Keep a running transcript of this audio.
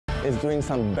is doing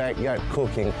some backyard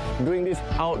cooking, doing this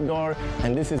outdoor,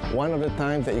 and this is one of the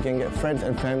times that you can get friends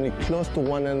and family close to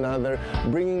one another,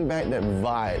 bringing back that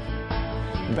vibe.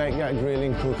 Backyard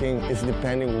grilling cooking is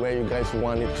depending where you guys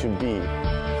want it to be.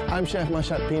 I'm Chef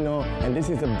Mashad Pino, and this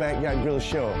is the Backyard Grill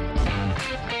Show.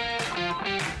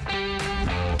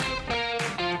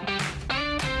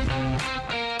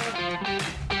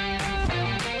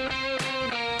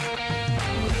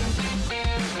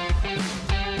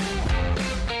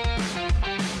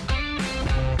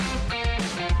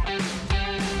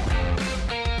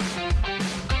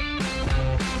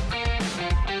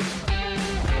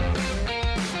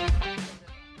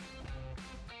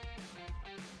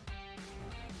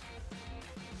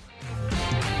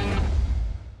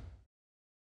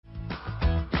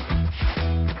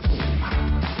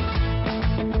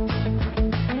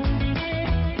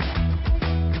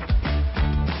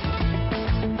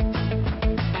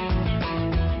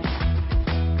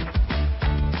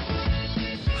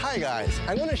 Hi guys,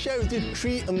 I'm going to share with you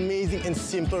 3 amazing and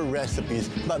simple recipes.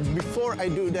 But before I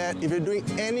do that, if you're doing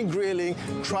any grilling,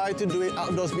 try to do it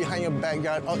outdoors behind your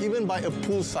backyard or even by a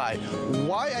poolside.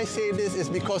 Why I say this is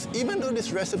because even though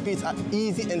these recipes are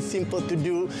easy and simple to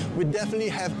do, we definitely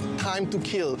have time to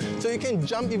kill. So you can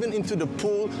jump even into the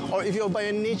pool, or if you're by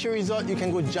a nature resort, you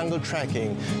can go jungle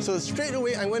trekking. So straight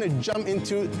away, I'm going to jump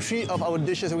into 3 of our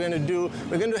dishes we're going to do.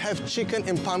 We're going to have chicken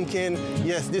and pumpkin.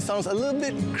 Yes, this sounds a little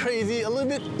bit crazy, a little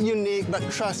bit unique, but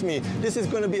trust me, this is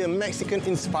going to be a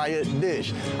Mexican-inspired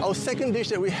dish. Our second dish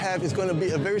that we have is going to be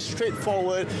a very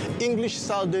straightforward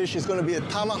English-style dish. It's going to be a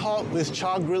tomahawk with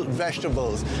char-grilled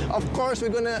vegetables. Of course, we're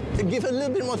going to give a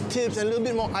little bit more tips and a little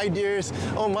bit more ideas.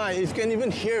 Oh my, you can even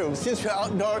hear, since we're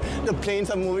outdoor, the planes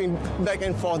are moving back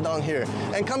and forth down here.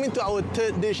 And coming to our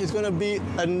third dish is going to be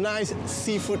a nice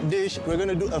seafood dish. We're going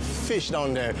to do a fish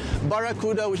down there.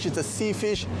 Barracuda, which is a sea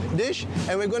fish dish,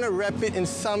 and we're going to wrap it in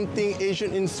something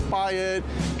Asian-inspired.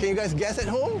 Can you guys guess at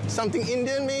home? Something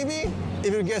Indian maybe?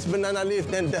 If you guess banana leaf,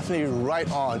 then definitely right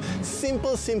on.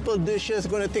 Simple, simple dishes.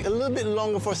 Going to take a little bit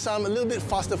longer for some, a little bit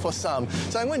faster for some.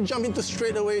 So I'm going to jump into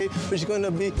straight away, which is going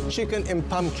to be chicken and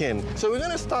pumpkin. So we're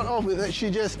going to start off with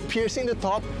actually just piercing the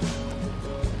top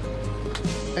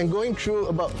and going through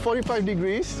about 45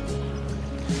 degrees.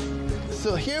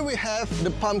 So here we have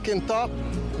the pumpkin top.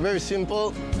 Very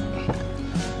simple.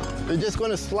 We're just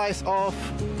going to slice off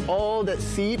all that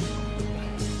seed.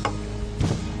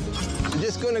 We're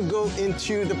just going to go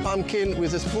into the pumpkin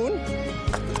with a spoon.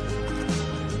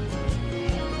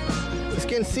 As you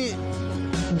can see,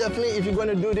 definitely if you're going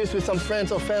to do this with some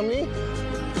friends or family,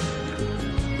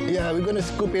 yeah, we're going to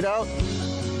scoop it out.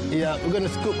 Yeah, we're going to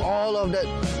scoop all of that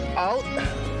out.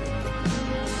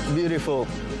 Beautiful.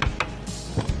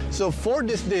 So for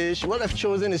this dish, what I've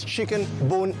chosen is chicken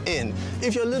bone-in.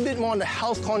 If you're a little bit more on the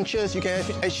health conscious, you can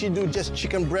actually do just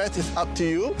chicken breast. It's up to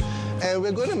you. And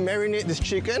we're going to marinate this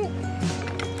chicken.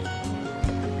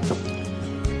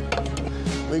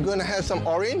 We're going to have some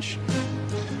orange.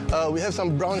 We have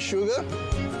some brown sugar.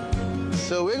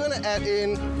 So we're going to add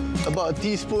in about a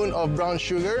teaspoon of brown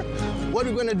sugar. What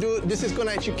we're going to do, this is going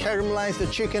to actually caramelize the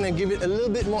chicken and give it a little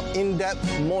bit more in-depth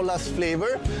molas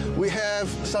flavor. We have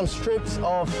some strips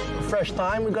of fresh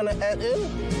thyme we're going to add in,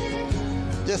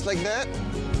 just like that.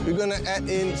 We're going to add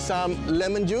in some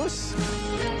lemon juice.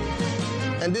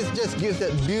 And this just gives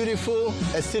that beautiful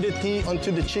acidity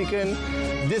onto the chicken.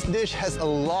 This dish has a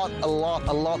lot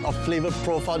of flavor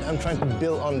profile that I'm trying to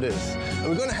build on this. And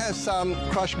we're going to have some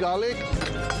crushed garlic.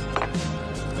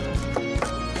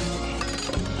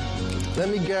 Let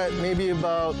me get maybe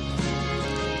about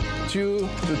 2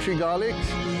 to 3 garlics.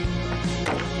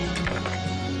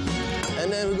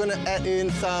 And then we're going to add in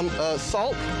some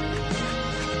salt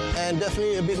and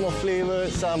definitely a bit more flavor,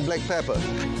 some black pepper.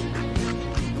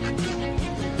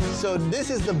 So this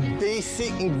is the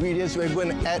basic ingredients we're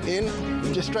going to add in.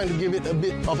 I'm just trying to give it a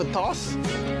bit of a toss.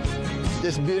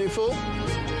 Just beautiful.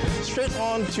 Straight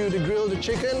on to the grill, the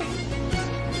chicken.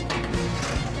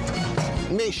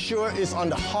 Make sure it's on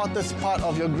the hottest part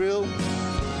of your grill.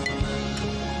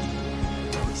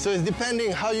 So it's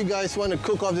depending how you guys want to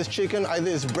cook off this chicken, either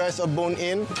it's breast or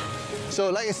bone-in. So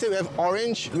like I said, we have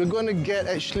orange. We're going to get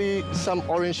actually some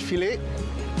orange fillet.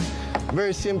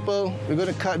 Very simple. We're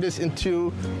going to cut this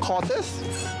into quarters.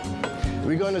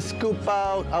 We're going to scoop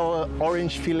out our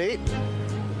orange fillet.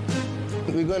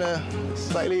 We're going to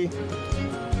slightly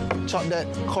chop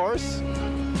that coarse.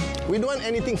 We don't want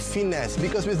anything finesse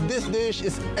because with this dish,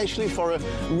 it's actually for a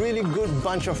really good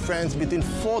bunch of friends, between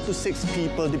 4 to 6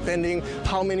 people, depending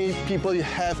how many people you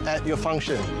have at your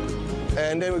function.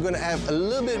 And then we're going to add a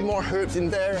little bit more herbs in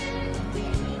there.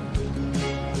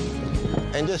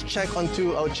 And just check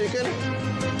onto our chicken.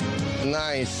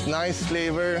 Nice, nice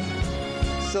flavor.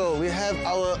 So we have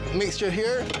our mixture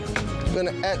here. We're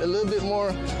gonna add a little bit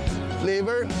more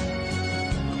flavor.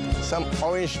 Some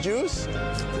orange juice.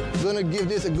 Gonna give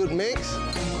this a good mix.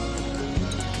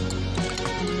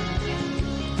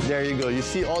 There you go. You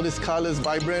see all these colors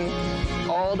vibrant.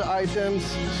 All the items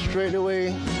straight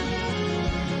away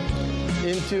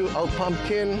into our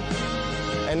pumpkin.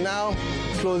 And now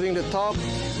closing the top.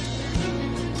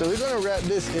 So we're gonna wrap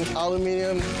this in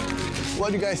aluminum.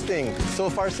 What do you guys think? So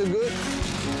far so good?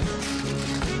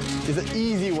 It's an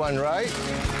easy one, right?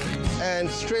 And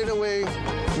straight away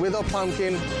with our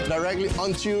pumpkin directly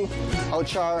onto our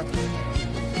char.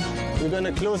 We're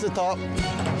gonna close the top.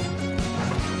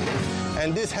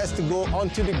 And this has to go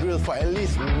onto the grill for at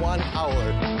least 1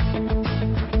 hour.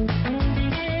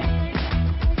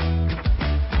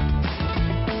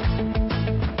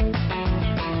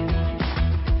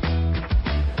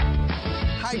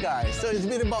 Hi guys, so it's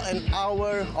been about an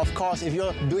hour. Of course, if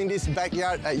you're doing this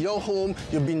backyard at your home,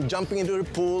 you've been jumping into the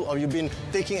pool or you've been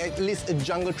taking at least a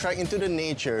jungle trek into the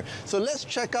nature. So let's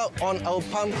check out on our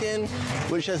pumpkin,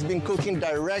 which has been cooking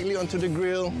directly onto the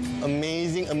grill.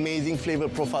 Amazing, amazing flavor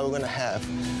profile we're gonna have.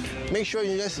 Make sure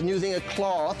you're just using a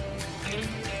cloth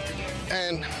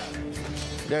and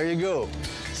there you go.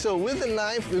 So with the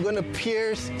knife, we're gonna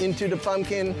pierce into the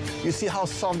pumpkin. You see how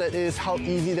soft that is, how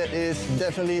easy that is.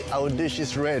 Definitely our dish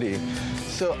is ready.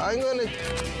 So I'm gonna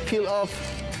peel off.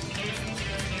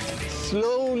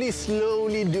 Slowly,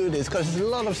 slowly do this because there's a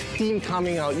lot of steam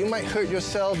coming out. You might hurt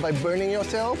yourself by burning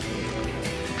yourself.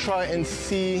 Try and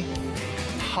see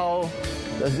how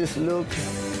does this look.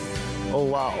 Oh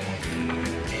wow.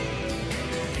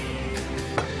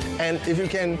 And if you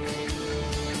can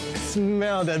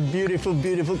smell that beautiful,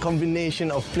 beautiful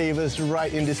combination of flavors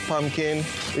right in this pumpkin.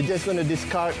 We're just going to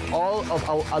discard all of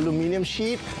our aluminum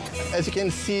sheet. As you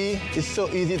can see, it's so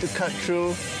easy to cut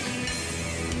through.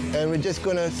 And we're just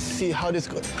going to see how this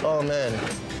goes. Oh man.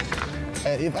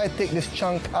 And if I take this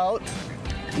chunk out,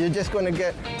 you're just going to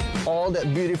get all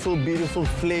that beautiful, beautiful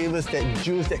flavors, that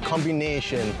juice, that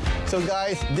combination. So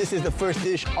guys, this is the first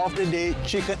dish of the day,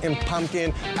 chicken and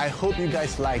pumpkin. I hope you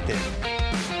guys liked it.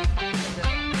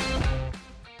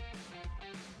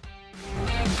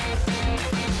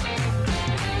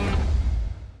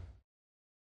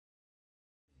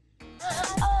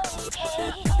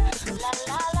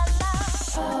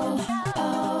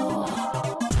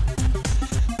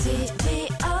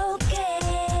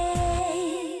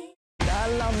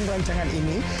 Rancangan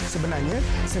ini sebenarnya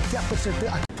setiap peserta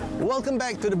akan... Welcome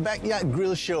back to the Backyard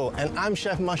Grill Show, and I'm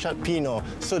Chef Mashad Pino.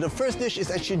 So the first dish is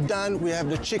actually done. We have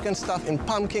the chicken stuffed in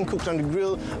pumpkin cooked on the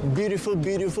grill. Beautiful,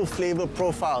 beautiful flavor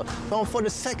profile. Now for the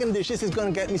second dish, this is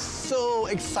going to get me so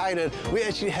excited. We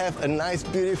actually have a nice,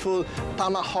 beautiful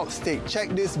tomahawk steak. Check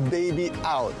this baby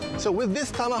out. So with this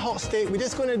tomahawk steak, we're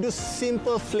just going to do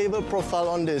simple flavor profile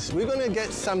on this. We're going to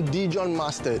get some Dijon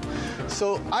mustard.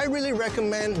 So I really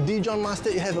recommend Dijon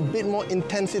mustard. You have a bit more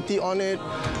intensity on it.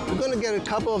 We're going to get a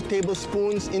couple of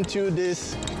tablespoons into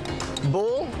this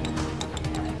bowl,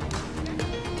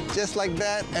 just like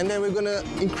that, and then we're going to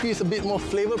increase a bit more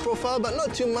flavor profile, but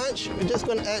not too much. We're just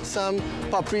going to add some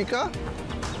paprika.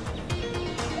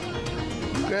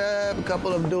 Grab a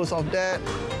couple of those of that,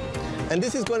 and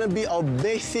this is going to be our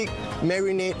basic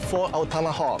marinade for our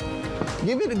tomahawk.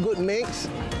 Give it a good mix.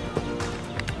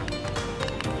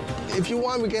 If you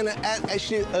want, we're gonna add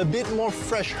actually a bit more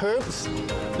fresh herbs.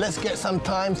 Let's get some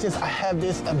thyme since I have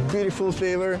this, a beautiful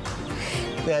flavor.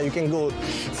 Yeah, you can go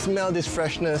smell this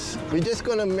freshness. We're just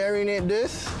gonna marinate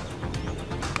this.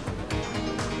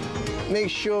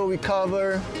 Make sure we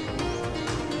cover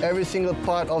every single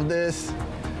part of this.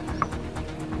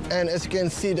 And as you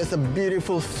can see, there's a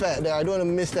beautiful fat there. I don't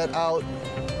wanna miss that out.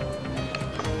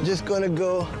 Just gonna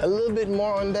go a little bit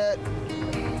more on that.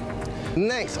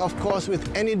 Next, of course, with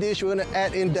any dish, we're going to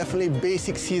add in definitely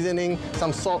basic seasoning,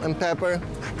 some salt and pepper.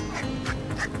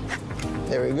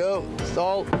 There we go,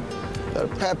 salt,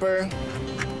 pepper.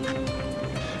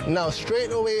 Now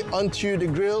straight away onto the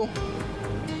grill.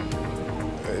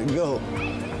 There we go.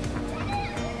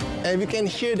 And you can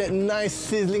hear that nice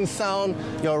sizzling sound,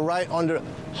 you're right on the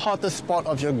hottest spot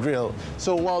of your grill.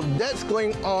 So while that's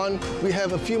going on, we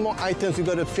have a few more items we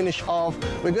got to finish off.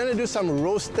 We're going to do some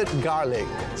roasted garlic.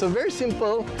 So very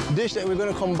simple dish that we're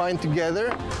going to combine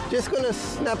together. Just going to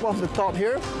snap off the top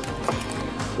here.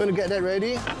 Going to get that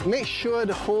ready. Make sure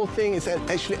the whole thing is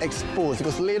actually exposed,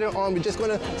 because later on we're just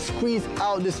going to squeeze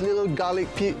out this little garlic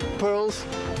pearls.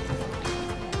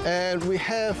 And we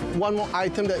have one more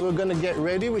item that we're going to get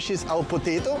ready, which is our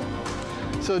potato.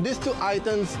 So these two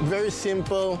items, very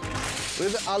simple,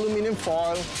 with the aluminum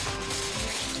foil.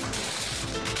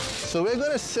 So we're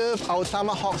gonna serve our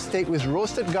tomahawk steak with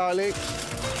roasted garlic.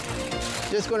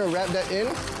 Just gonna wrap that in.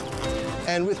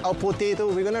 And with our potato,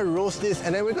 we're gonna roast this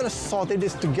and then we're gonna saute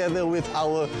this together with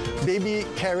our baby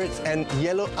carrots and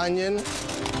yellow onion.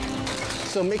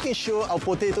 So making sure our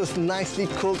potato is nicely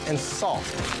cooked and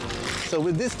soft. So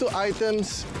with these two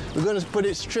items, we're gonna put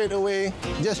it straight away,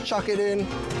 just chuck it in,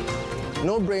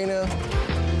 no brainer.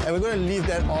 And we're gonna leave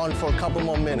that on for a couple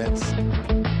more minutes.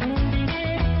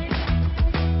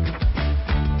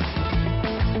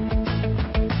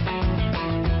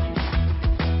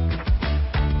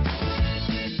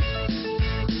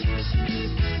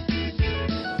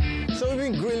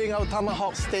 Grilling our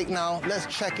tomahawk steak now. Let's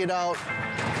check it out.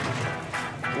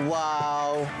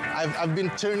 Wow. I've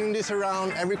been turning this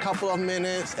around every couple of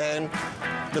minutes, and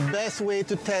the best way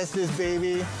to test this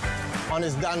baby on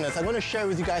its doneness, I'm going to share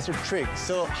with you guys a trick.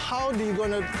 So how are you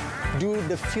going to do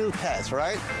the feel test,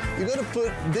 right? You're going to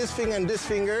put this finger and this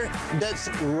finger, that's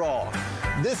raw.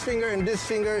 This finger and this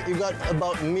finger, you got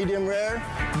about medium rare.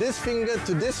 This finger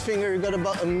to this finger, you got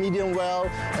about a medium well.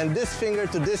 And this finger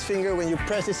to this finger, when you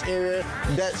press this area,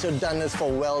 that's your doneness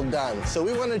for well done. So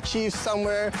we want to achieve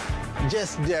somewhere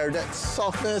just there, that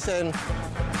softness, and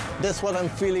that's what I'm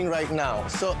feeling right now.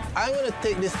 So I'm going to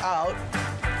take this out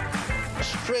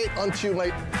straight onto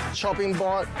my chopping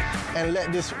board and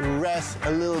let this rest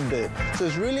a little bit. So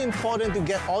it's really important to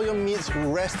get all your meats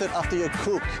rested after you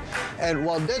cook. And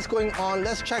while that's going on,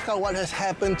 let's check out what has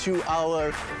happened to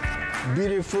our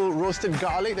beautiful roasted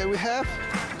garlic that we have.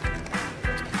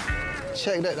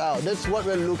 Check that out. That's what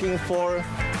we're looking for.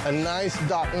 A nice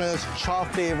darkness, char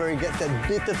flavor. You get that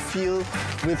bitter feel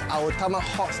with our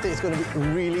tomahawk steak. It's going to be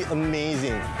really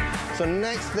amazing. So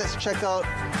next, let's check out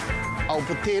our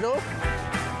potato.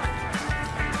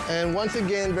 And once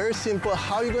again, very simple.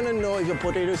 How are you going to know if your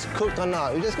potato is cooked or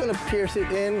not? You're just going to pierce it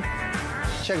in.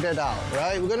 Check that out,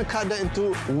 right? We're going to cut that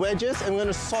into wedges and we're going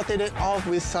to saute it off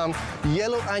with some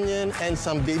yellow onion and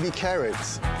some baby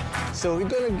carrots. So we're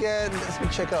going to get,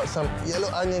 let's check out some yellow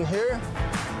onion here.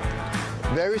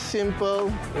 Very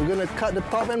simple. We're going to cut the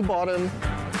top and bottom.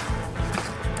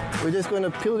 We're just going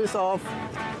to peel this off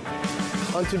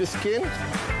onto the skin.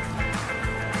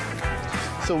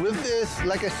 So with this,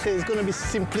 like I said, it's going to be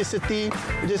simplicity.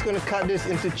 We're just going to cut this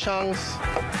into chunks.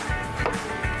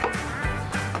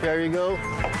 There you go.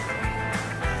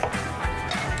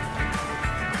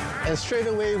 And straight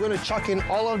away, we're going to chuck in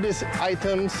all of these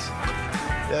items.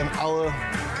 Our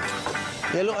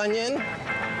yellow onion.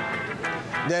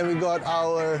 Then we got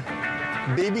our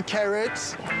baby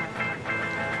carrots.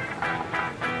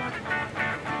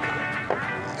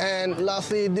 And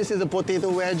lastly, this is the potato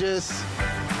wedges.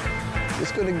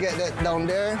 Just going to get that down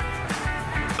there.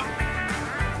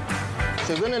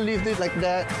 So we're going to leave it like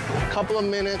that a couple of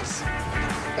minutes.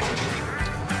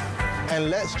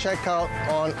 And let's check out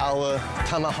on our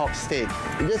tomahawk steak.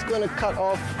 We're just going to cut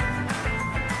off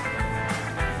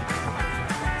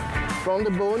from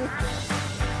the bone.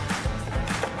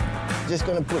 Just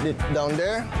going to put it down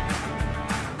there.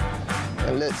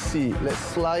 And let's see. Let's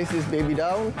slice this baby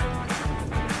down.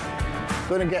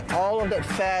 Going to get all of that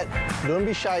fat. Don't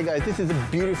be shy, guys. This is a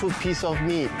beautiful piece of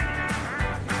meat.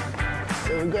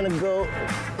 So we're going to go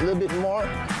a little bit more.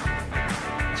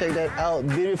 Check that out.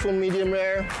 Beautiful medium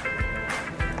rare.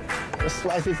 Let's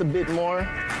slice this a bit more.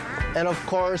 And of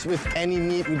course, with any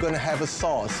meat, we're going to have a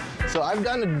sauce. So I've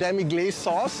done a demi-glaze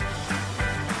sauce.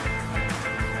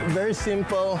 Very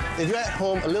simple. If you're at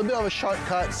home, a little bit of a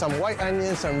shortcut, some white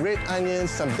onions, some red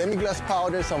onions, some demi-glace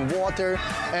powder, some water,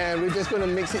 and we're just going to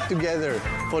mix it together.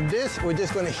 For this, we're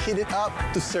just going to heat it up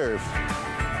to serve.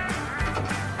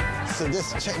 So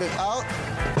just check that out.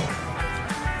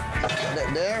 Put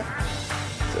that there.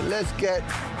 So let's get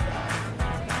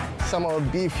some of our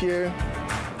beef here.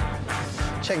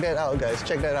 Check that out, guys.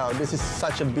 Check that out. This is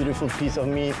such a beautiful piece of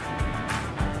meat.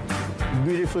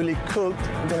 Beautifully cooked.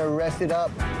 We're going to rest it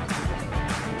up.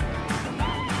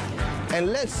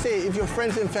 And let's say if your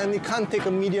friends and family can't take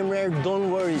a medium rare,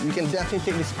 don't worry. You can definitely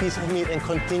take this piece of meat and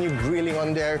continue grilling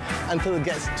on there until it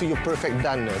gets to your perfect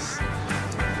doneness.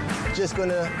 Just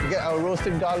gonna get our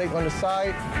roasted garlic on the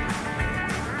side.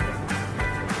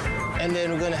 And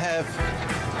then we're gonna have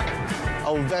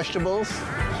our vegetables.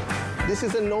 This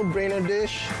is a no-brainer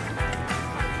dish.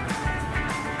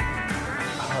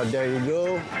 Oh, there you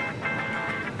go.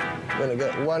 Gonna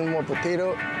get one more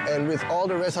potato. And with all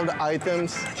the rest of the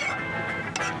items,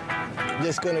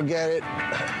 just gonna get it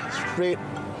straight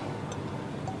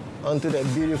onto that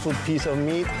beautiful piece of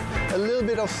meat. A little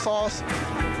bit of sauce,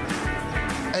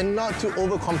 and not to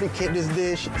overcomplicate this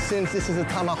dish. Since this is a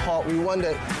tomahawk, we want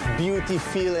that beauty,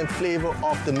 feel, and flavor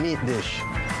of the meat dish.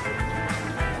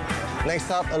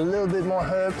 Next up, a little bit more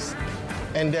herbs.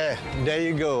 And there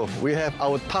you go. We have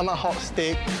our tomahawk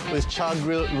steak with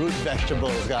char-grilled root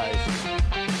vegetables, guys.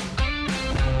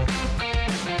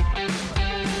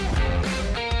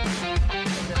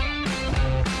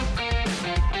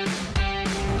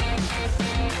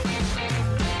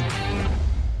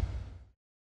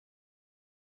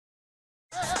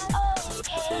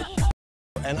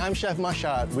 And I'm Chef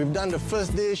Mashad. We've done the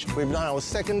first dish, we've done our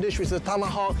second dish, which is a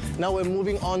tomahawk. Now we're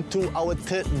moving on to our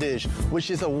third dish,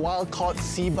 which is a wild-caught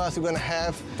sea bass we're gonna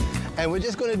have. And we're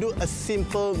just gonna do a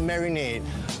simple marinade.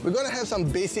 We're gonna have some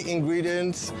basic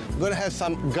ingredients. We're gonna have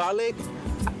some garlic,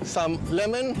 some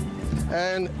lemon,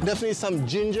 and definitely some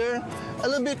ginger. A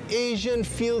little bit Asian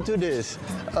feel to this.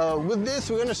 With this,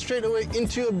 we're gonna straight away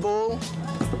into a bowl.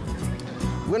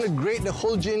 We're gonna grate the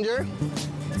whole ginger,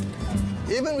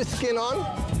 even with skin on.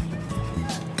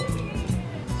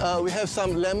 We have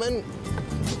some lemon,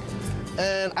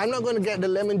 and I'm not going to get the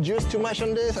lemon juice too much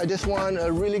on this. I just want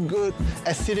a really good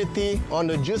acidity on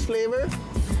the juice flavor.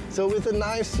 So with a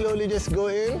knife, slowly just go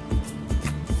in.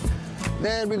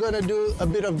 Then we're going to do a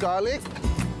bit of garlic.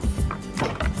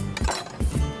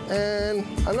 And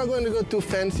I'm not going to go too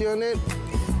fancy on it.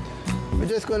 We're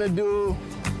just going to do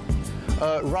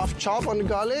a rough chop on the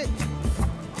garlic.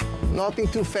 Nothing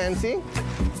too fancy.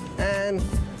 And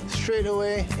straight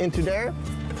away into there.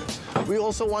 We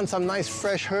also want some nice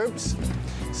fresh herbs.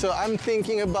 So I'm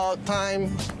thinking about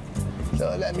thyme.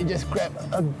 So let me just grab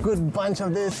a good bunch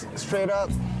of this straight up.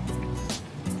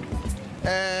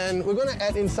 And we're gonna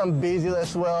add in some basil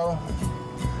as well.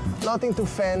 Nothing too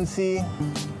fancy.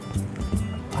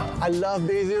 I love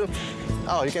basil.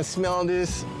 Oh, you can smell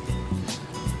this.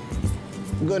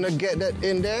 I'm gonna get that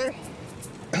in there.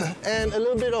 And a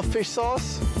little bit of fish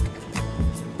sauce.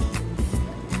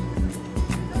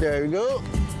 There we go.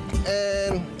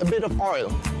 And a bit of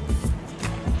oil.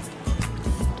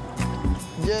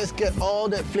 Just get all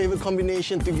that flavor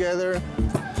combination together.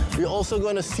 We're also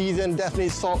going to season definitely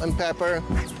salt and pepper.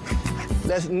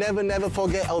 Let's never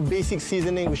forget our basic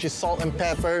seasoning, which is salt and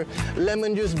pepper,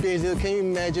 lemon juice, basil. Can you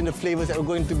imagine the flavors that are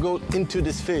going to go into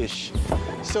this fish?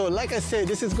 So like I said,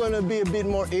 this is going to be a bit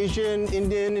more Asian,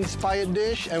 Indian inspired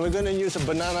dish, and we're going to use a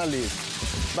banana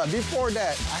leaf. But before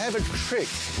that, I have a trick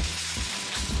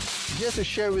just to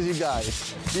share with you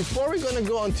guys. Before we're gonna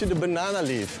go onto the banana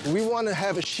leaf, we wanna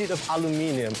have a sheet of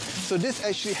aluminum. So this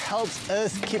actually helps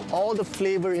us keep all the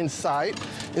flavor inside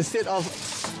instead of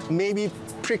maybe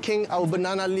pricking our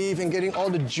banana leaf and getting all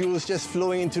the juice just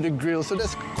flowing into the grill. So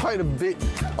that's quite a bit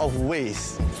of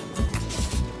waste.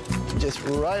 Just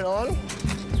right on.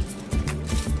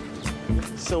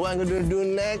 So what I'm gonna do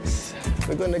next,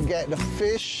 we're gonna get the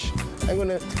fish. I'm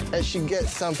gonna actually get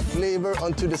some flavor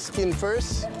onto the skin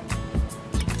first.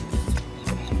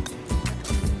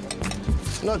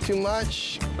 Not too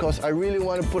much, because I really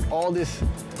want to put all these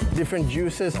different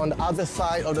juices on the other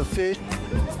side of the fish.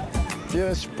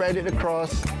 Just spread it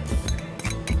across.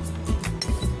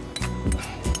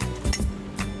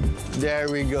 There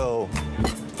we go.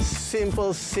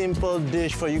 Simple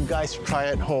dish for you guys to try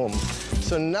at home.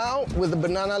 So now with the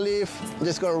banana leaf, I'm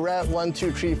just gonna wrap 1,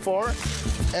 2, 3, 4.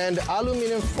 And the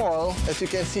aluminum foil, as you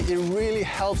can see, it really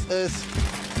helps us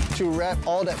to wrap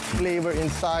all that flavor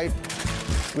inside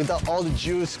without all the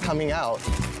juice coming out.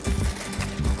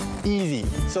 Easy.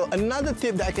 So another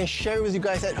tip that I can share with you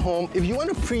guys at home, if you want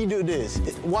to pre-do this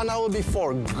 1 hour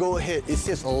before, go ahead. It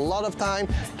saves a lot of time.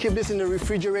 Keep this in the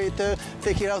refrigerator,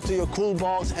 take it out to your cool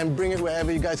box and bring it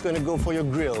wherever you guys are going to go for your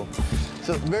grill.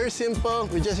 So very simple,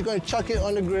 we're just going to chuck it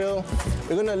on the grill.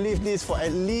 We're going to leave this for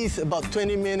at least about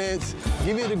 20 minutes,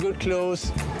 give it a good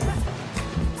close,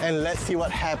 and let's see what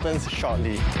happens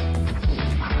shortly.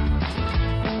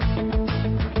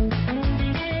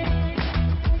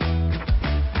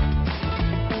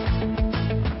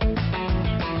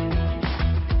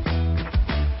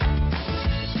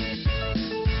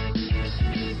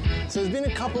 So it's been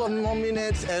a couple of more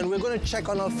minutes and we're going to check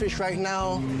on our fish right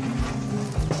now.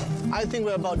 I think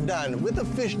we're about done. With a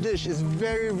fish dish, it's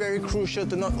very crucial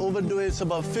to not overdo it. It's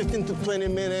about 15 to 20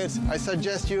 minutes. I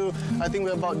suggest you, I think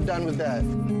we're about done with that.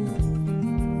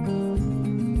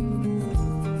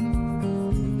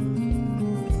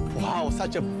 Wow,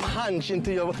 such a punch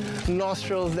into your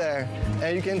nostrils there.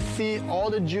 And you can see all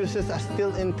the juices are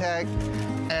still intact.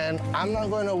 And I'm not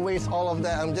going to waste all of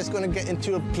that. I'm just going to get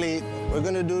into a plate. We're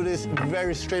going to do this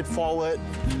very straightforward.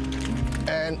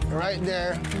 And right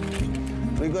there,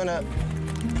 we're going to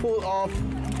pull off.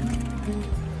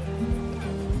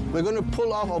 We're going to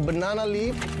pull off our banana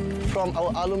leaf from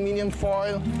our aluminum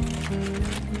foil.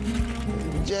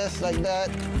 Just like that.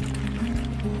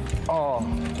 Oh,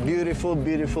 beautiful.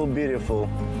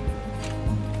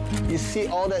 You see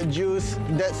all that juice?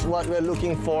 That's what we're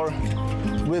looking for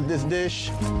with this dish.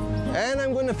 And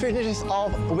I'm going to finish this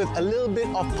off with a little bit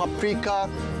of paprika,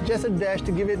 just a dash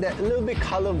to give it that little bit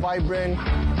color vibrant.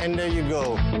 And there you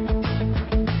go.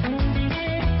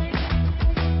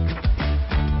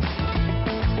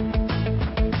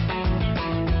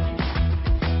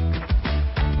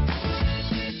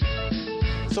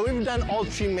 So we've done all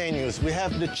three menus. We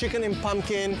have the chicken and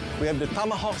pumpkin, we have the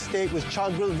tomahawk steak with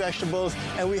char-grilled vegetables,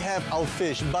 and we have our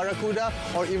fish, barracuda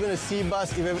or even a sea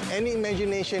bass. If you have any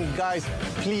imagination, guys,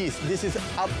 please, this is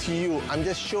up to you. I'm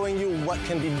just showing you what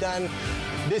can be done.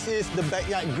 This is the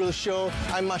Backyard Grill Show.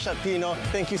 I'm Mashad Pino.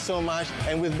 Thank you so much.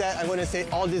 And with that, I'm going to say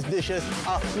all these dishes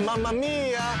are Mamma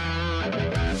Mia!